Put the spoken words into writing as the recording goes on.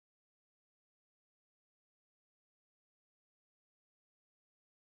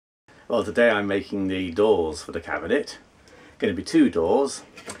Well, today I'm making the doors for the cabinet. Going to be 2 doors,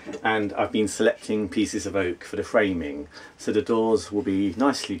 and I've been selecting pieces of oak for the framing. So the doors will be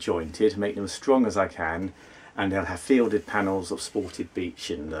nicely jointed, make them as strong as I can, and they'll have fielded panels of spalted beech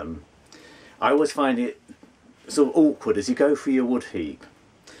in them. I always find it sort of awkward as you go through your wood heap,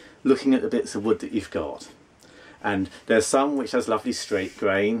 looking at the bits of wood that you've got. And there's some which has lovely straight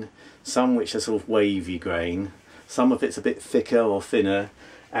grain, some which has sort of wavy grain, some of it's a bit thicker or thinner,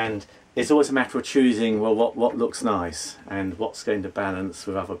 and it's always a matter of choosing, well, what looks nice and what's going to balance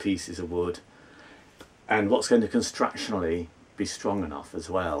with other pieces of wood and what's going to constructionally be strong enough as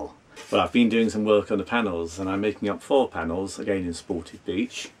well. Well, I've been doing some work on the panels, and I'm making up 4 panels, again in spalted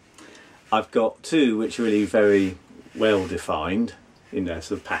beech. I've got 2 which are really very well defined in their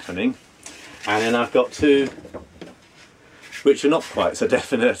sort of patterning, and then I've got 2 which are not quite so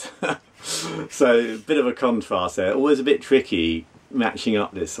definite. So a bit of a contrast there. Always a bit tricky matching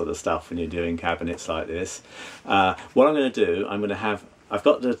up this sort of stuff when you're doing cabinets like this. What I'm going to do, I've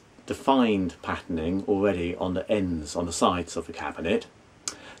got the defined patterning already on the ends, on the sides of the cabinet.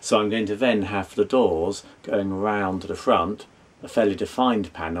 So I'm going to then have the doors going around to the front, a fairly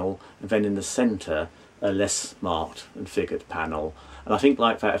defined panel, and then in the centre a less marked and figured panel. And I think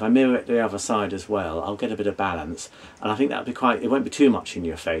like that, if I mirror it the other side as well, I'll get a bit of balance. And I think that'll be quite, it won't be too much in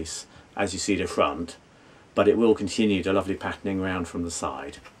your face as you see the front, but it will continue the lovely patterning around from the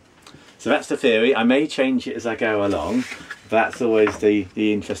side. So that's the theory. I may change it as I go along, but that's always the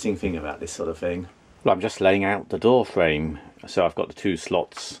interesting thing about this sort of thing. Well, I'm just laying out the door frame. So I've got the 2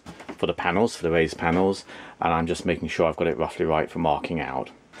 slots for the panels, for the raised panels, and I'm just making sure I've got it roughly right for marking out.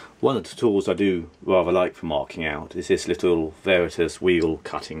 One of the tools I do rather like for marking out is this little Veritas wheel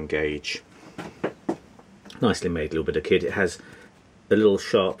cutting gauge. Nicely made little bit of kit. It has a little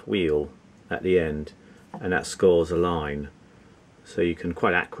sharp wheel at the end, and that scores a line, so you can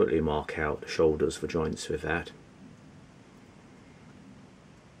quite accurately mark out the shoulders for joints with that.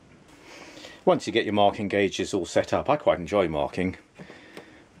 Once you get your marking gauges all set up, I quite enjoy marking.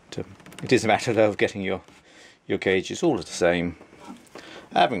 It is a matter though of getting your gauges all the same,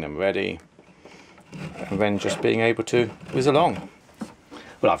 having them ready, and then just being able to whiz along.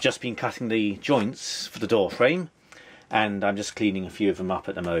 Well, I've just been cutting the joints for the door frame, and I'm just cleaning a few of them up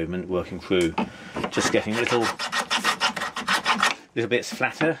at the moment, working through, just getting little bits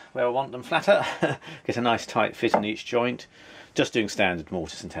flatter where I want them flatter, get a nice tight fit in each joint, just doing standard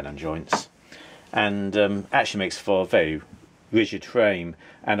mortise and tenon joints. And actually makes for a very rigid frame,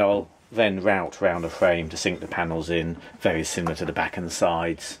 and I'll then route round the frame to sink the panels in, very similar to the back and the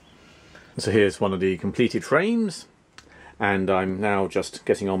sides. So here's one of the completed frames, and I'm now just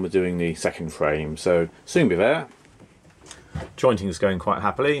getting on with doing the second frame, so soon be there. Jointing is going quite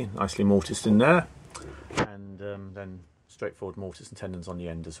happily, nicely mortised in there, and then straightforward mortise and tenons on the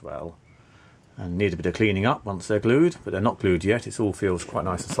end as well. And need a bit of cleaning up once they're glued, but they're not glued yet. It all feels quite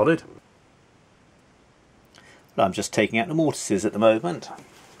nice and solid. Well, I'm just taking out the mortises at the moment,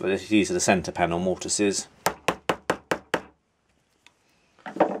 but these are the centre panel mortises.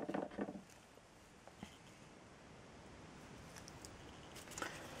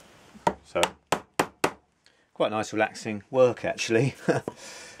 So, quite nice relaxing work actually.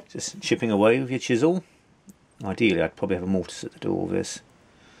 Just chipping away with your chisel. Ideally I'd probably have a mortise at the door of this,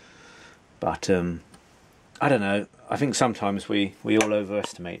 but I don't know, I think sometimes we all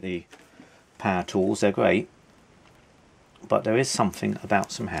overestimate the power tools. They're great, but there is something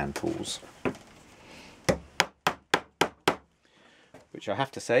about some hand tools which I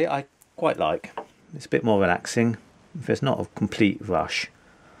have to say I quite like. It's a bit more relaxing. If there's not a complete rush,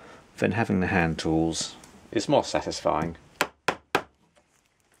 then having the hand tools is more satisfying.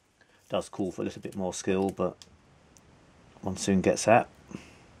 Does call for a little bit more skill, but one soon gets that,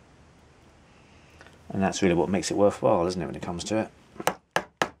 and that's really what makes it worthwhile, isn't it, when it comes to it.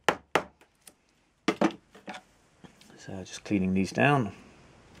 So just cleaning these down.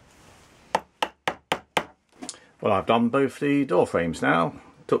 Well, I've done both the door frames now.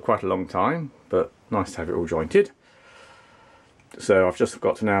 Took quite a long time, but nice to have it all jointed. So I've just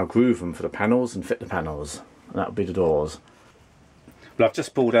got to now groove them for the panels and fit the panels, and that would be the doors. Well, I've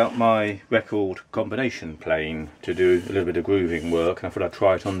just pulled out my record combination plane to do a little bit of grooving work, and I thought I'd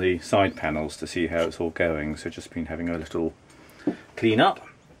try it on the side panels to see how it's all going. So just been having a little clean up,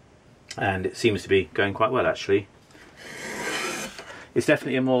 and it seems to be going quite well actually. It's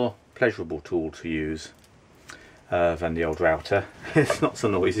definitely a more pleasurable tool to use than the old router. It's not so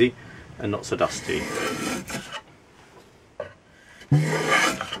noisy and not so dusty.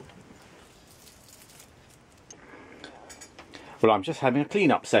 Well, I'm just having a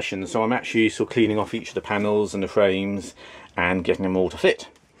clean-up session, so I'm actually sort of cleaning off each of the panels and the frames and getting them all to fit.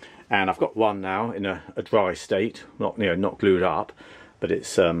 and I've got one now in a dry state, not not glued up, but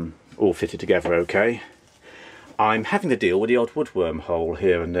it's all fitted together okay. I'm having to deal with the odd woodworm hole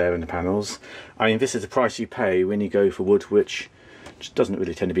here and there in the panels. I mean, this is the price you pay when you go for wood which just doesn't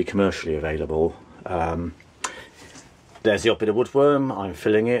really tend to be commercially available. There's the odd bit of woodworm, I'm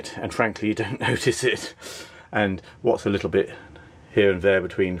filling it, and frankly you don't notice it. And what's a little bit here and there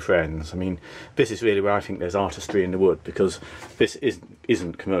between friends. I mean, this is really where I think there's artistry in the wood, because this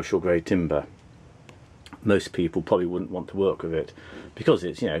isn't commercial grade timber. Most people probably wouldn't want to work with it because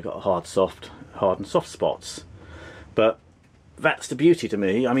it's, you know, got hard and soft spots. But that's the beauty to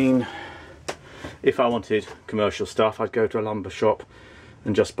me. I mean, if I wanted commercial stuff, I'd go to a lumber shop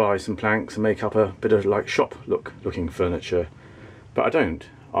and just buy some planks and make up a bit of like shop looking furniture. But I don't.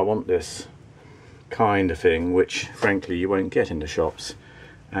 I want this kind of thing which frankly you won't get in the shops,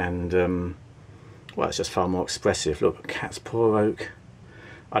 and well, it's just far more expressive. Look, cat's paw oak.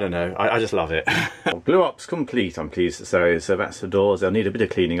 I don't know, I just love it. Glue up's complete, I'm pleased to say. So that's the doors. They'll need a bit of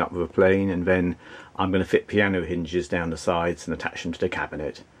cleaning up with a plane, and then I'm going to fit piano hinges down the sides and attach them to the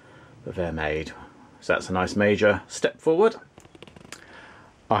cabinet. But they're made. So that's a nice major step forward.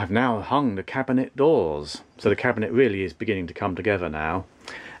 I have now hung the cabinet doors. So the cabinet really is beginning to come together now.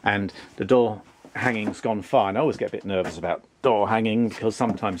 And the door hanging's gone fine. I always get a bit nervous about door hanging because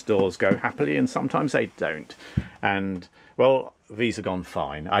sometimes doors go happily and sometimes they don't. And well, these have gone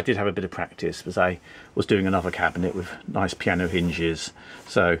fine. I did have a bit of practice because I was doing another cabinet with nice piano hinges,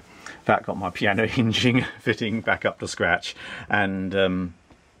 so that got my piano hinging fitting back up to scratch, and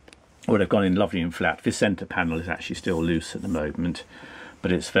would have gone in lovely and flat. This centre panel is actually still loose at the moment,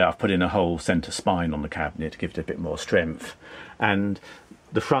 but it's fair. I've put in a whole centre spine on the cabinet to give it a bit more strength, and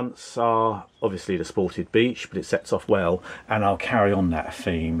the fronts are obviously the spalted beech, but it sets off well, and I'll carry on that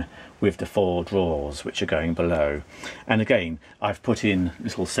theme with the 4 drawers which are going below. And again, I've put in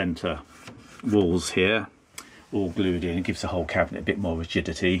little centre walls here, all glued in. It gives the whole cabinet a bit more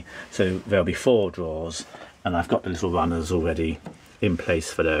rigidity. So there'll be 4 drawers, and I've got the little runners already in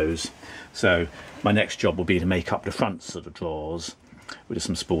place for those. So my next job will be to make up the fronts of the drawers with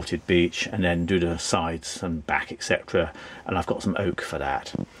some spalted beech, and then do the sides and back, etc. And I've got some oak for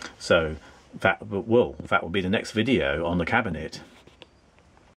that. So that will be the next video on the cabinet.